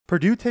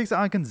Purdue takes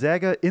on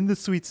Gonzaga in the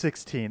Sweet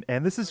 16,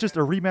 and this is just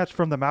a rematch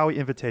from the Maui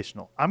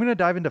Invitational. I'm going to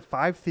dive into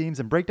 5 themes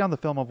and break down the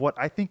film of what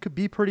I think could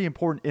be pretty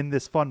important in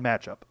this fun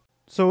matchup.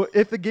 So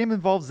if the game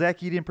involves Zach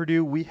Edey and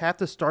Purdue, we have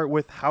to start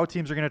with how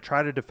teams are going to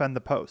try to defend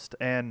the post.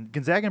 And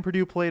Gonzaga and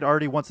Purdue played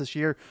already once this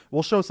year.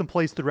 We'll show some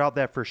plays throughout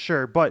that for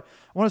sure. But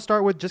I want to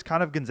start with just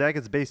kind of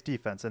Gonzaga's base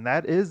defense, and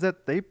that is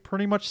that they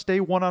pretty much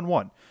stay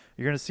one-on-one.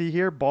 You're going to see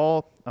here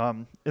ball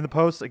in the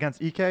post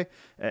against Ike,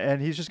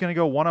 and he's just going to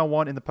go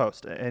one-on-one in the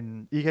post.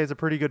 And Ike is a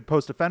pretty good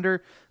post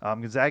defender.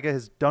 Gonzaga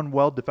has done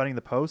well defending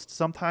the post.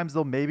 Sometimes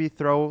they'll maybe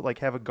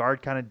have a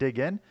guard kind of dig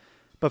in.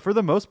 But for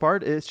the most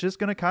part, it's just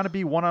going to kind of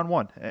be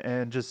one-on-one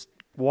and just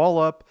wall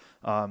up,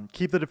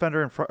 keep the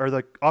defender in front, or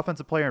the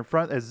offensive player in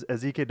front as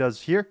Ike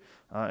does here,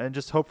 and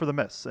just hope for the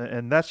miss.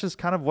 And that's just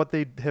kind of what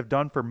they have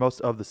done for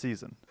most of the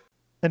season.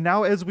 And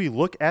now as we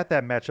look at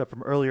that matchup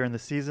from earlier in the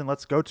season,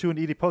 let's go to an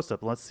Edey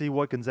post-up. Let's see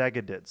what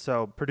Gonzaga did.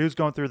 So Purdue's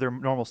going through their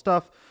normal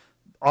stuff.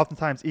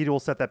 Oftentimes Edey will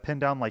set that pin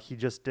down like he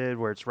just did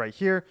where it's right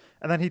here,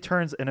 and then he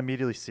turns and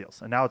immediately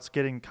steals. And now it's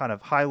getting kind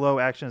of high-low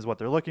action is what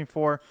they're looking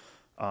for.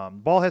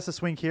 Ball has to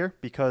swing here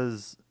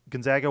because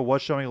Gonzaga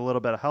was showing a little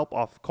bit of help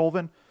off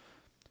Colvin.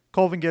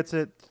 Colvin gets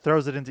it,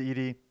 throws it into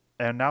Edey,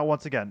 and now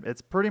once again,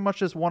 it's pretty much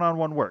just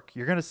one-on-one work.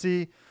 You're going to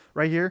see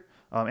right here,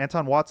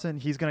 Anton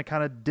Watson, he's going to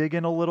kind of dig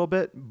in a little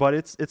bit, but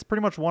it's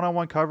pretty much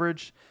one-on-one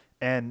coverage.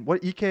 And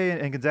what Ike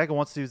and Gonzaga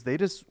wants to do is they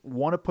just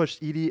want to push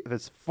Edey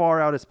as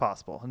far out as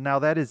possible. Now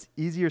that is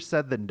easier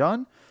said than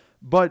done,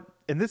 but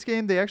in this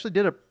game, they actually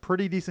did a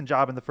pretty decent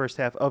job in the first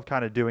half of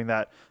kind of doing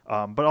that.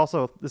 But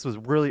also, this was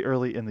really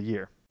early in the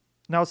year.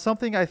 Now,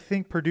 something I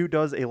think Purdue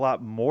does a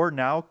lot more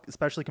now,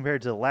 especially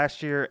compared to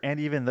last year and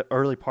even the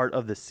early part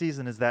of this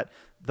season, is that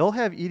they'll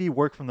have Edey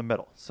work from the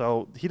middle.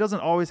 So he doesn't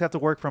always have to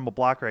work from a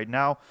block right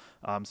now.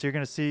 So you're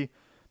going to see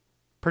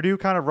Purdue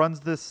kind of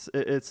runs this.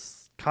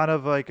 It's kind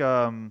of like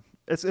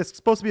it's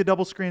supposed to be a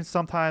double screen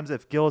sometimes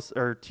if Gillis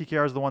or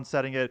TKR is the one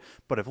setting it.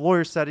 But if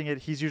Lawyer's setting it,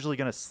 he's usually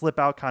going to slip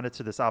out kind of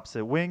to this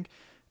opposite wing.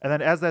 And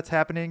then as that's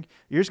happening,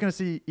 you're just going to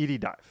see Edey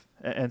dive.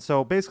 And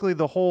so basically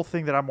the whole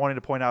thing that I'm wanting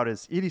to point out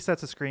is Edey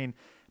sets a screen.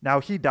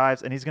 Now he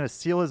dives and he's going to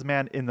seal his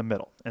man in the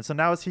middle. And so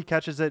now as he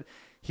catches it,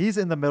 he's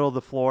in the middle of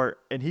the floor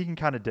and he can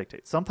kind of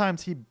dictate.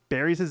 Sometimes he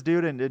buries his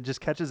dude and it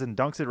just catches and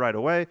dunks it right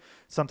away.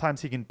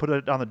 Sometimes he can put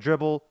it on the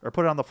dribble or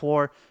put it on the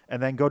floor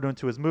and then go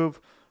into his move.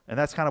 And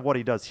that's kind of what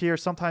he does here.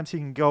 Sometimes he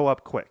can go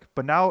up quick.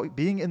 But now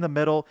being in the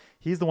middle,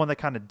 he's the one that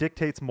kind of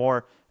dictates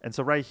more. And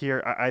so right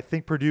here, I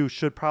think Purdue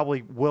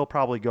will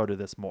probably go to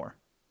this more.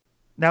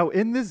 Now,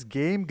 in this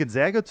game,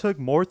 Gonzaga took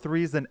more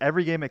threes than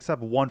every game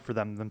except one for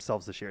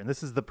themselves this year. And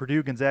this is the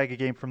Purdue-Gonzaga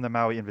game from the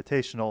Maui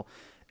Invitational.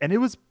 And it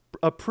was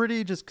a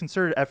pretty just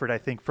concerted effort, I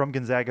think, from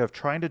Gonzaga of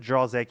trying to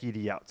draw Zach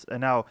Edey out.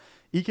 And now,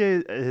 Ike,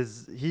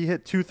 he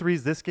hit 2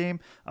 threes this game,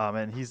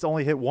 and he's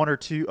only hit 1 or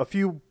 2, a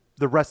few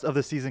the rest of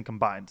the season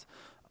combined.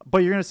 But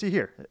you're going to see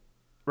here,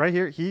 right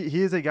here,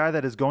 he is a guy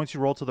that is going to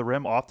roll to the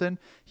rim often.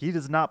 He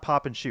does not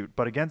pop and shoot.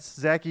 But against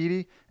Zach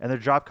Edey and their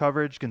drop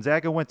coverage,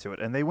 Gonzaga went to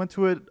it. And they went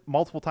to it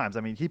multiple times.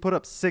 I mean, he put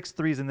up 6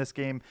 threes in this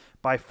game,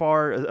 by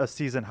far a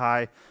season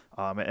high.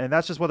 And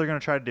that's just what they're going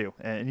to try to do.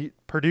 And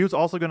Purdue's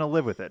also going to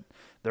live with it.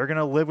 They're going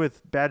to live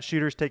with bad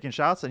shooters taking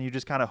shots, and you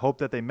just kind of hope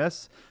that they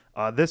miss.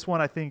 This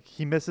one, I think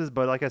he misses.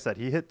 But like I said,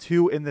 he hit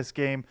 2 in this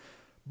game.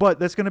 But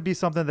that's going to be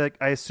something that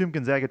I assume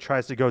Gonzaga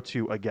tries to go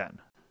to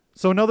again.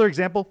 So another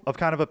example of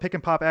kind of a pick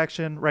and pop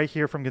action right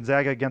here from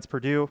Gonzaga against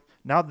Purdue.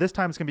 Now this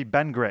time it's going to be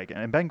Ben Gregg.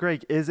 And Ben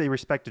Gregg is a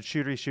respected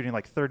shooter. He's shooting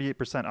like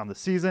 38% on the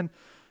season.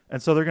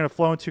 And so they're going to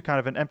flow into kind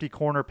of an empty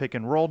corner pick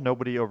and roll.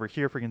 Nobody over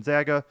here for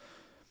Gonzaga.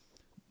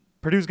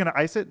 Purdue's going to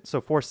ice it,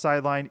 so force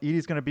sideline.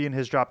 Edey's going to be in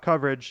his drop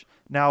coverage.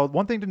 Now,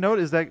 one thing to note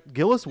is that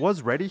Gillis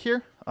was ready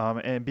here,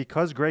 and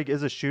because Gregg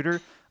is a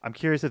shooter, I'm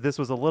curious if this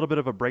was a little bit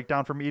of a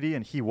breakdown from Edey,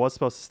 and he was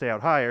supposed to stay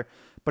out higher.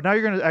 But now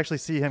you're going to actually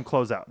see him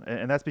close out,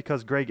 and that's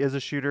because Gregg is a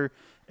shooter.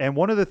 And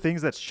one of the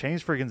things that's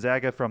changed for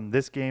Gonzaga from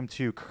this game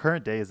to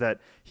current day is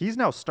that he's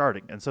now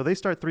starting, and so they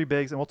start 3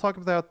 bigs, and we'll talk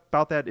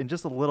about that in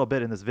just a little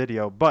bit in this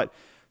video. But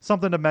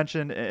something to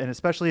mention, and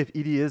especially if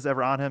Edey is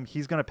ever on him,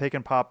 he's going to pick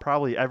and pop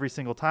probably every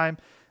single time.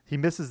 He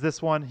misses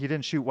this one. He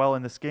didn't shoot well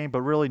in this game,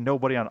 but really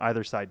nobody on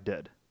either side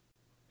did.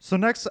 So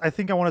next, I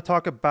think I want to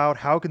talk about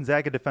how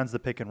Gonzaga defends the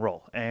pick and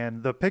roll.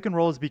 And the pick and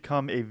roll has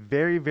become a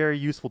very, very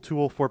useful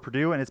tool for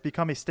Purdue, and it's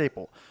become a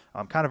staple.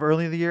 Kind of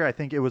early in the year, I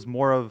think it was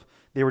more of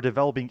they were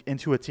developing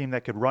into a team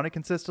that could run it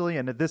consistently,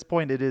 and at this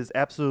point, it is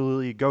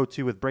absolutely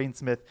go-to with Braden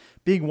Smith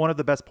being one of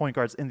the best point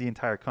guards in the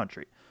entire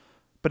country.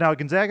 But now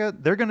Gonzaga,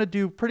 they're going to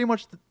do pretty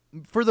much,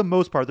 for the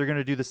most part, they're going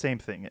to do the same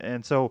thing.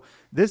 And so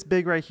this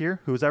big right here,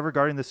 who's ever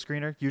guarding the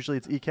screener, usually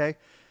it's Ike,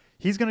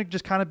 he's going to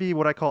just kind of be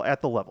what I call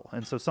at the level.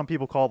 And so some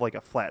people call it like a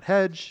flat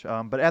hedge,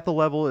 but at the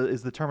level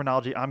is the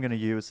terminology I'm going to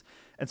use.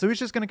 And so he's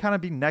just going to kind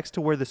of be next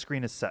to where the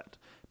screen is set.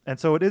 And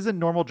so it isn't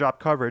normal drop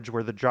coverage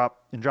where in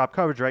drop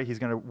coverage, right, he's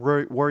going to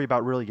worry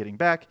about really getting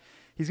back.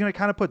 He's going to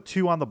kind of put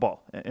 2 on the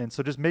ball. And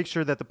so just make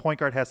sure that the point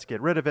guard has to get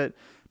rid of it.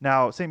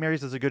 Now, St.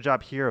 Mary's does a good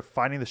job here of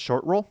finding the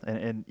short roll,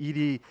 and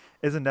Edey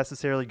isn't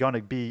necessarily going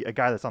to be a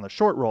guy that's on the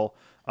short roll.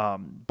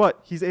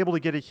 But he's able to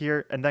get it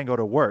here and then go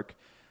to work.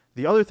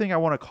 The other thing I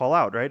want to call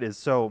out, right, is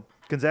so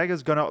Gonzaga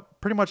is going to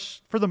pretty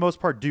much, for the most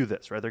part, do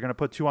this, right? They're going to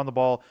put 2 on the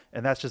ball,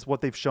 and that's just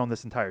what they've shown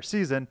this entire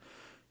season.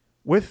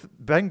 With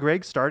Ben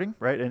Gregg starting,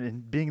 right,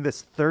 and being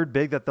this third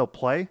big that they'll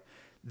play,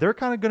 they're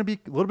kind of going to be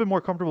a little bit more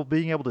comfortable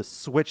being able to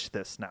switch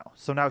this now.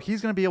 So now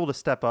he's going to be able to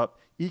step up.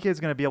 Ike is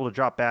going to be able to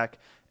drop back.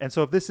 And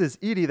so if this is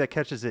Edey that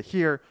catches it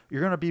here,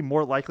 you're going to be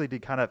more likely to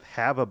kind of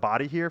have a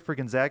body here for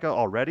Gonzaga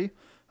already.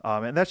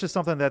 And that's just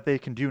something that they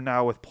can do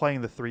now with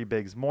playing the 3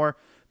 bigs more.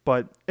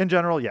 But in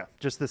general, yeah,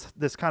 just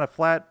this kind of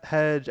flat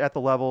hedge at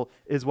the level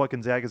is what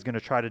Gonzaga is going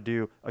to try to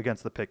do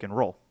against the pick and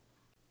roll.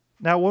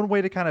 Now, one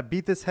way to kind of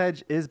beat this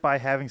hedge is by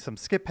having some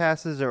skip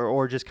passes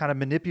or just kind of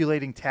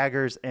manipulating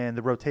taggers and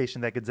the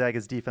rotation that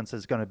Gonzaga's defense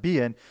is going to be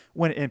in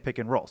when in pick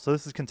and roll. So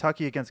this is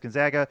Kentucky against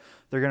Gonzaga.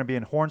 They're going to be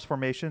in horns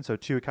formation, so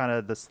 2 kind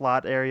of the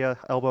slot area,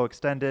 elbow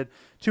extended,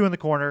 2 in the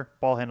corner,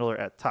 ball handler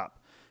at top.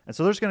 And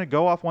so they're just going to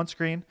go off one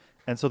screen.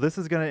 And so this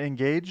is going to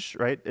engage,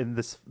 right, in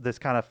this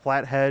kind of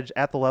flat hedge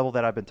at the level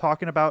that I've been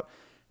talking about.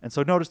 And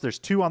so notice there's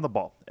 2 on the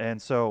ball.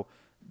 And so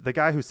the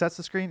guy who sets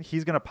the screen,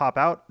 he's going to pop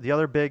out. The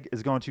other big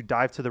is going to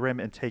dive to the rim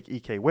and take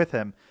Ike with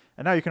him.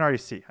 And now you can already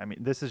see, I mean,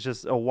 this is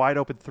just a wide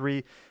open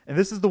 3. And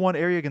this is the one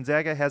area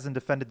Gonzaga hasn't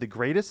defended the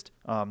greatest.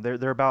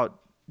 They're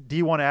about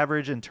D1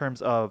 average in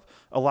terms of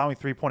allowing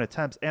 3-point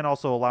attempts and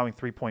also allowing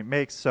 3-point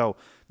makes. So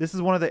this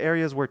is one of the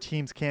areas where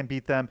teams can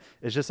beat them,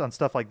 is just on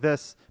stuff like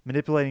this,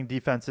 manipulating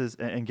defenses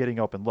and getting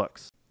open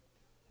looks.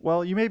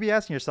 Well, you may be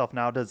asking yourself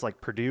now, does like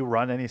Purdue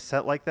run any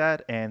set like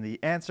that? And the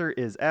answer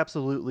is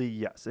absolutely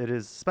yes. It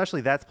is,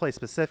 especially that play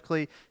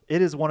specifically,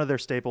 it is one of their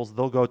staples.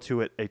 They'll go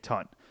to it a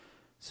ton.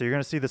 So you're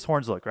going to see this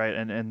horns look, right?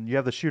 And you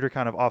have the shooter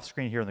kind of off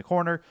screen here in the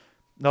corner,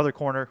 another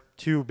corner,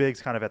 2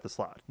 bigs kind of at the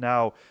slot.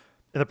 Now,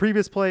 in the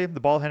previous play, the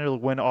ball handler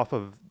went off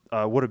of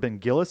would have been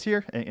Gillis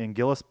here, and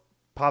Gillis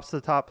pops to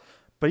the top.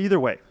 But either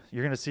way,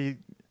 you're going to see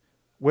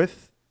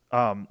with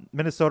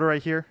Minnesota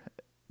right here,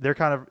 they're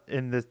kind of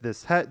in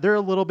they're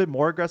a little bit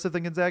more aggressive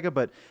than Gonzaga,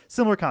 but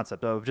similar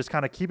concept of just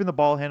kind of keeping the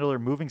ball handler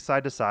moving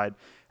side to side.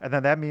 And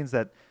then that means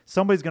that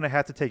somebody's going to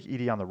have to take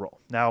Edey on the roll.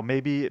 Now,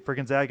 maybe for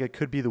Gonzaga, it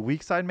could be the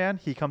weak side man.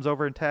 He comes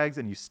over and tags,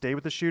 and you stay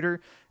with the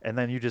shooter, and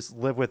then you just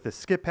live with the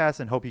skip pass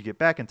and hope you get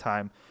back in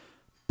time.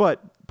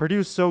 But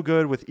Purdue's so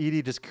good with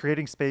Edey just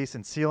creating space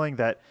and sealing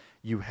that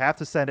you have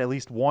to send at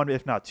least 1,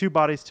 if not 2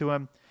 bodies to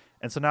him.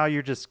 And so now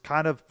you're just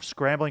kind of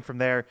scrambling from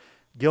there.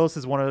 Gillis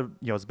is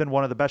has been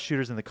one of the best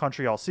shooters in the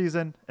country all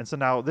season. And so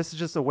now this is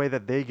just a way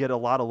that they get a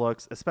lot of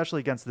looks, especially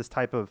against this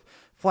type of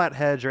flat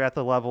hedge or at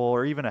the level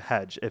or even a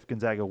hedge if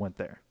Gonzaga went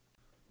there.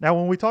 Now,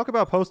 when we talk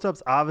about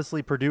post-ups,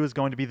 obviously Purdue is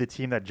going to be the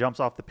team that jumps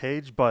off the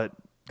page, but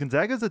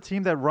Gonzaga is a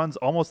team that runs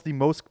almost the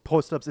most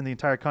post-ups in the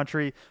entire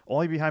country,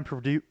 only behind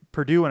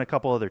Purdue and a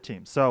couple other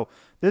teams. So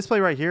this play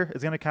right here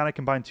is going to kind of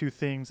combine 2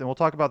 things, and we'll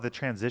talk about the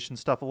transition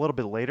stuff a little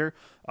bit later.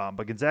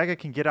 But Gonzaga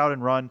can get out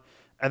and run,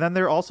 and then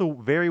they're also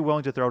very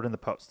willing to throw it in the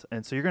post.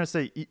 And so you're going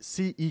to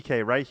see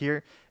Ike right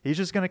here. He's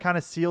just going to kind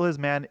of seal his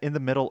man in the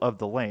middle of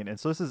the lane. And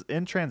so this is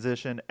in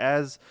transition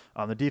as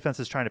the defense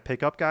is trying to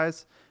pick up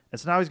guys. And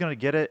so now he's going to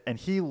get it, and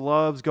he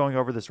loves going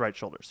over this right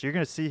shoulder. So you're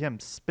going to see him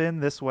spin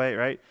this way,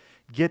 right?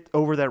 Get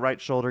over that right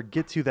shoulder,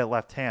 get to that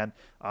left hand,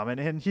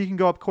 and he can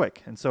go up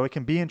quick. And so it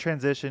can be in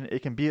transition.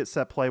 It can be at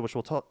set play, which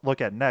we'll look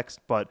at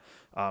next. But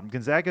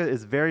Gonzaga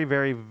is very,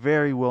 very,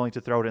 very willing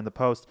to throw it in the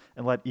post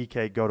and let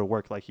Ike go to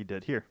work like he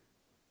did here.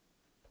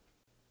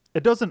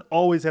 It doesn't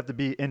always have to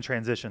be in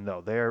transition,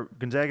 though.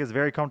 Gonzaga is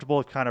very comfortable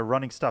with kind of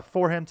running stuff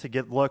for him to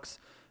get looks.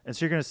 And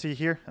so you're going to see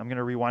here, I'm going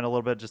to rewind a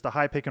little bit, just a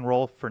high pick and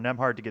roll for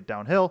Nembhard to get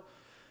downhill.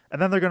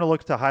 And then they're going to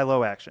look to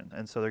high-low action.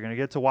 And so they're going to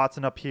get to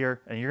Watson up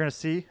here. And you're going to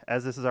see,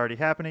 as this is already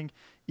happening,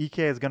 Ike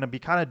is going to be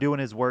kind of doing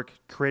his work,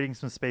 creating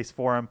some space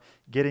for him,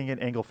 getting an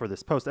angle for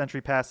this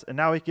post-entry pass. And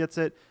now he gets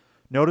it.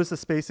 Notice the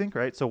spacing,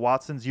 right? So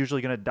Watson's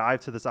usually going to dive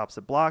to this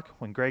opposite block.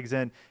 When Gregg's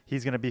in,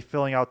 he's going to be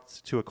filling out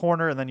to a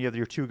corner, and then you have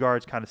your 2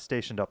 guards kind of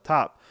stationed up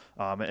top.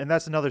 And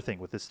that's another thing.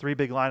 With this 3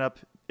 big lineup,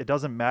 it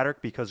doesn't matter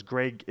because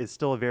Gregg is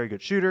still a very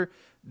good shooter.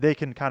 They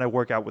can kind of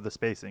work out with the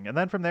spacing. And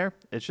then from there,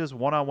 it's just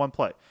one-on-one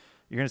play.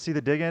 You're going to see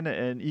the dig in,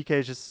 and Ike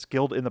is just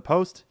skilled in the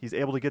post. He's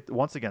able to get,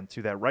 once again,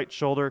 to that right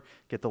shoulder,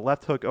 get the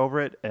left hook over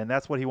it, and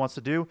that's what he wants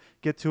to do.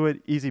 Get to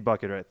it, easy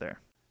bucket right there.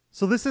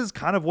 So this is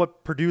kind of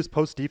what Purdue's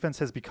post defense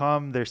has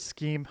become, their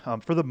scheme.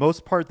 For the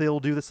most part, they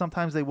will do this.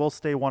 Sometimes they will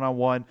stay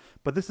one-on-one,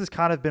 but this has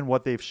kind of been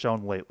what they've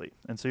shown lately.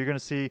 And so you're going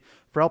to see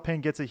Pharrell Payne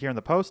gets it here in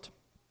the post,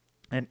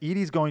 and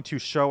Edey's going to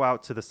show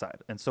out to the side.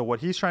 And so what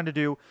he's trying to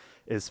do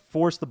is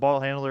force the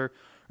ball handler,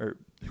 or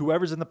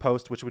whoever's in the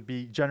post, which would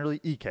be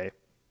generally Ike,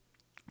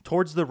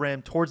 towards the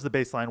rim, towards the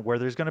baseline, where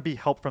there's going to be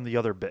help from the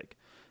other big.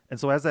 And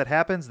so as that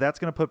happens, that's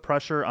going to put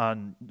pressure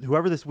on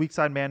whoever this weak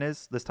side man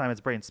is. This time it's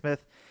Braden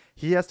Smith.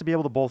 He has to be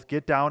able to both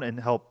get down and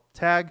help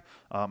tag,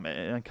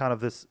 and kind of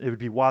this, it would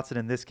be Watson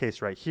in this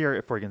case right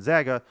here for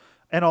Gonzaga,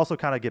 and also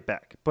kind of get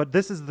back. But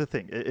this is the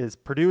thing, is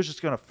Purdue is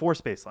just going to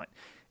force baseline.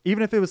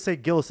 Even if it was, say,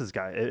 Gillis's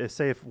guy,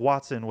 say if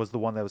Watson was the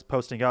one that was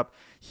posting up,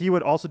 he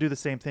would also do the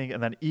same thing,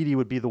 and then Edey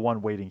would be the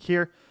one waiting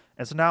here.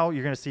 And so now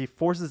you're going to see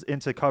forces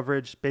into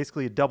coverage,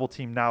 basically a double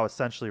team now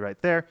essentially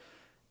right there.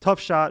 Tough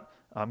shot.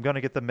 I'm going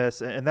to get the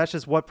miss. And that's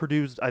just what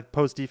Purdue's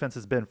post defense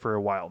has been for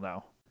a while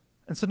now.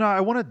 And so now I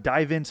want to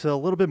dive into a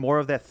little bit more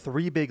of that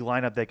three big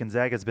lineup that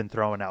Gonzaga has been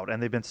throwing out.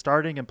 And they've been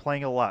starting and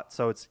playing a lot.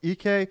 So it's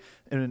Ike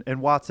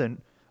and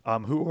Watson,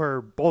 who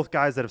are both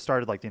guys that have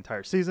started like the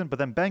entire season. But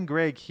then Ben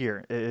Gregg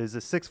here is a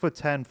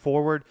 6'10"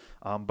 forward,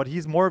 but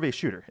he's more of a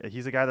shooter.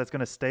 He's a guy that's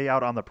going to stay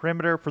out on the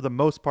perimeter for the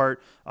most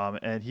part,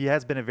 and he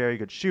has been a very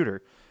good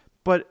shooter.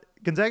 But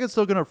Gonzaga's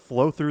still going to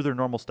flow through their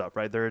normal stuff,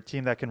 right? They're a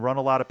team that can run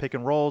a lot of pick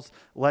and rolls,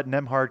 let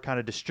Nembhard kind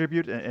of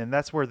distribute, and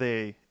that's where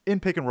they,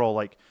 in pick and roll,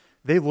 like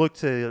they look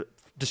to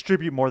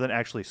distribute more than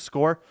actually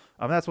score.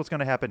 That's what's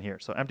going to happen here.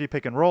 So empty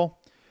pick and roll.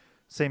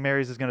 St.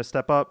 Mary's is going to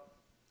step up.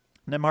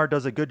 Nembhard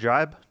does a good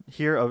job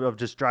here of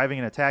just driving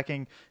and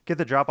attacking, get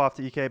the drop off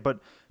to Ike, but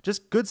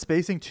just good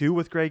spacing too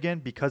with Gregg in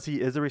because he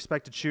is a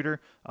respected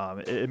shooter.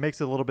 It makes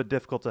it a little bit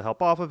difficult to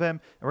help off of him.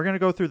 And we're going to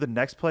go through the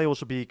next play,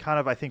 which will be kind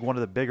of, I think, one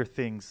of the bigger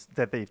things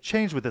that they've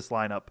changed with this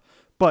lineup.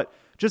 But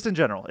just in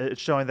general, it's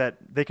showing that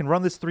they can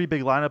run this three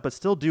big lineup, but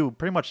still do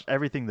pretty much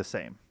everything the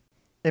same.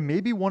 And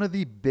maybe one of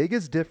the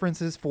biggest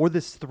differences for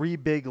this three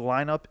big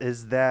lineup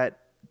is that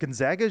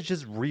Gonzaga is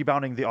just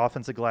rebounding the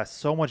offensive glass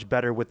so much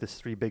better with this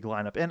three big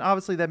lineup. And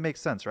obviously that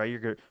makes sense, right?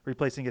 You're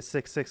replacing a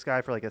 6'6"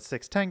 guy for like a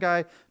 6'10"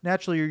 guy.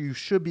 Naturally, you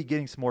should be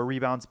getting some more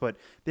rebounds, but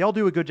they all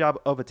do a good job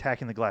of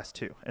attacking the glass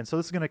too. And so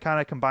this is going to kind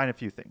of combine a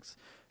few things.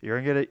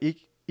 You're going to get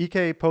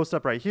an Ike post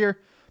up right here.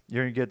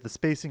 You're going to get the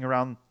spacing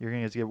around. You're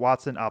going to get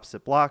Watson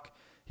opposite block.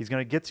 He's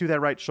going to get to that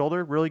right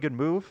shoulder. Really good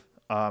move.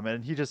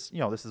 And he just,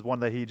 this is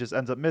one that he just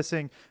ends up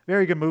missing.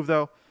 Very good move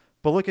though.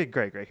 But look at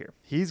Gregg right here.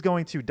 He's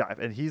going to dive,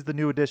 and he's the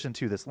new addition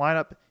to this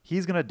lineup.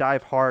 He's going to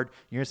dive hard.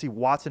 You're going to see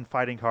Watson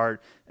fighting hard.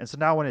 And so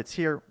now when it's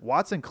here,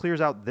 Watson clears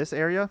out this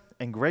area,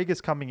 and Gregg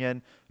is coming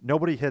in.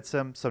 Nobody hits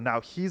him, so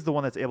now he's the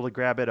one that's able to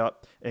grab it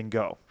up and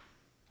go.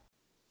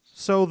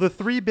 So the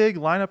three big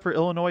lineup for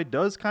Illinois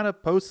does kind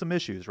of pose some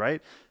issues,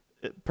 right?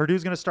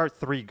 Purdue's going to start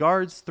three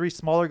guards, three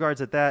smaller guards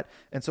at that.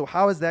 And so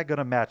how is that going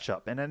to match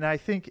up? And I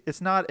think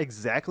it's not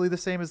exactly the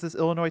same as this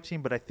Illinois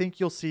team, but I think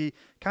you'll see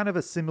kind of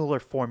a similar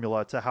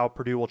formula to how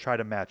Purdue will try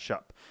to match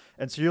up.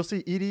 And so you'll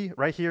see Edey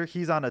right here.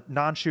 He's on a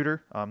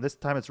non-shooter. This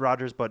time it's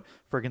Rogers, but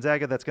for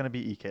Gonzaga, that's going to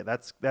be Ike.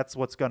 That's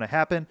what's going to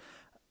happen.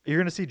 You're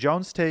going to see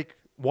Jones take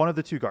one of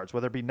the two guards,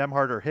 whether it be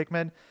Nembhard or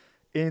Hickman.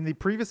 In the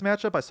previous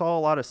matchup, I saw a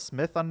lot of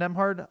Smith on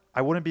Nembhard.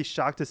 I wouldn't be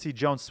shocked to see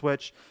Jones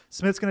switch.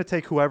 Smith's going to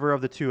take whoever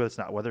of the two it's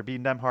not, whether it be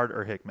Nembhard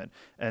or Hickman.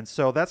 And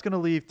so that's going to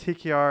leave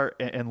TKR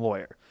and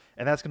Lawyer.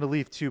 And that's going to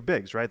leave two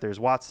bigs, right? There's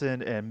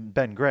Watson and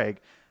Ben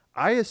Gregg.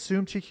 I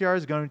assume TKR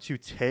is going to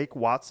take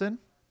Watson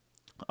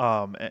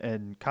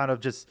and kind of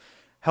just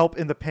help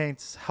in the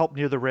paints, help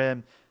near the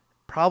rim,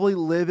 probably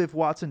live if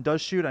Watson does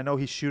shoot. I know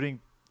he's shooting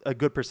a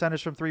good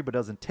percentage from three, but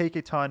doesn't take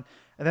a ton.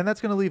 And then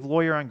that's going to leave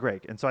Lawyer on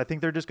Gregg. And so I think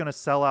they're just going to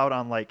sell out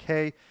on like,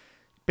 hey,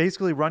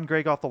 basically run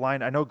Gregg off the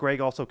line. I know Gregg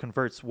also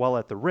converts well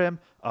at the rim,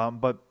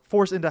 but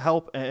force into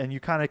help and you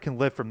kind of can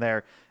live from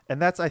there.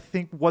 And that's, I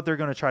think, what they're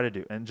going to try to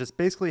do. And just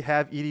basically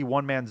have Edey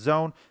one-man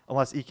zone,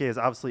 unless Ike is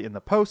obviously in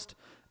the post.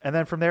 And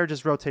then from there,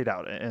 just rotate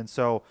out. And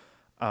so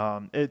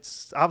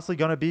it's obviously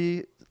going to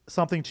be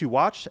something to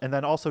watch. And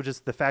then also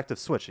just the fact of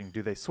switching.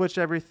 Do they switch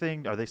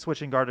everything? Are they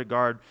switching guard to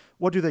guard?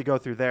 What do they go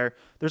through there?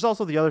 There's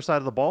also the other side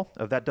of the ball.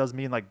 If that does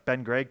mean like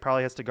Ben Gregg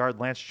probably has to guard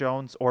Lance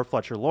Jones or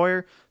Fletcher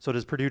Lawyer. So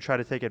does Purdue try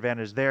to take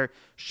advantage there?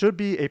 Should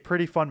be a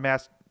pretty fun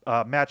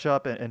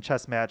matchup and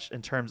chess match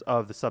in terms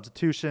of the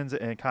substitutions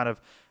and kind of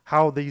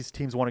how these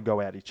teams want to go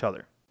at each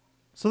other.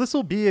 So this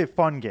will be a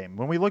fun game.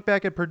 When we look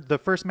back at the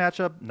first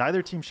matchup,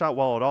 neither team shot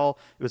well at all.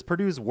 It was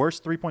Purdue's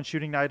worst three-point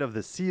shooting night of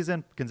the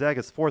season,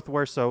 Gonzaga's fourth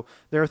worst. So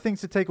there are things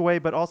to take away,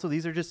 but also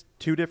these are just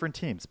two different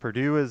teams.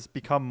 Purdue has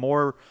become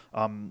more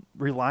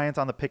reliant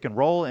on the pick and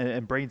roll,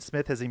 and Braden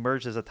Smith has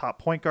emerged as a top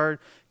point guard.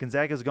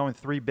 Gonzaga is going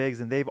three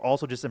bigs, and they've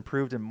also just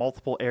improved in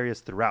multiple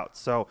areas throughout.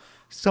 So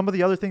some of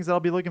the other things that I'll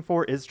be looking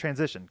for is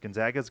transition.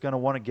 Gonzaga is going to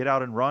want to get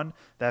out and run.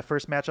 That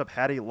first matchup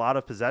had a lot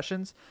of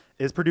possessions.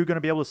 Is Purdue going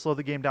to be able to slow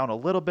the game down a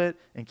little bit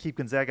and keep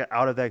Gonzaga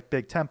out of that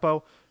big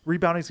tempo?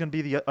 Rebounding is going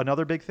to be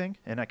another big thing,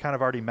 and I kind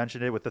of already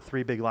mentioned it with the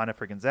three big lineup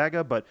for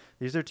Gonzaga, but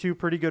these are two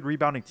pretty good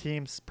rebounding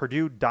teams.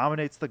 Purdue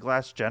dominates the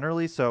glass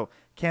generally, so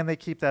can they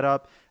keep that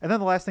up? And then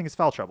the last thing is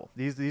foul trouble.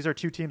 These are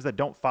two teams that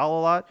don't foul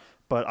a lot,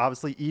 but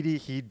obviously Edey,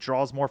 he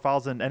draws more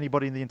fouls than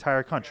anybody in the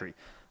entire country.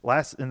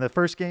 In the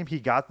first game, he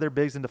got their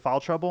bigs into foul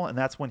trouble, and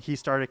that's when he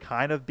started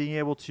kind of being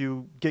able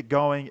to get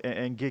going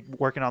and get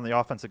working on the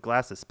offensive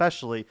glass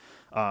especially.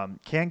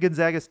 Can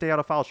Gonzaga stay out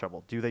of foul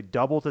trouble? Do they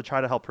double to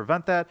try to help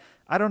prevent that?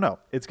 I don't know.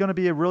 It's going to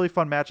be a really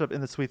fun matchup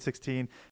in the Sweet 16.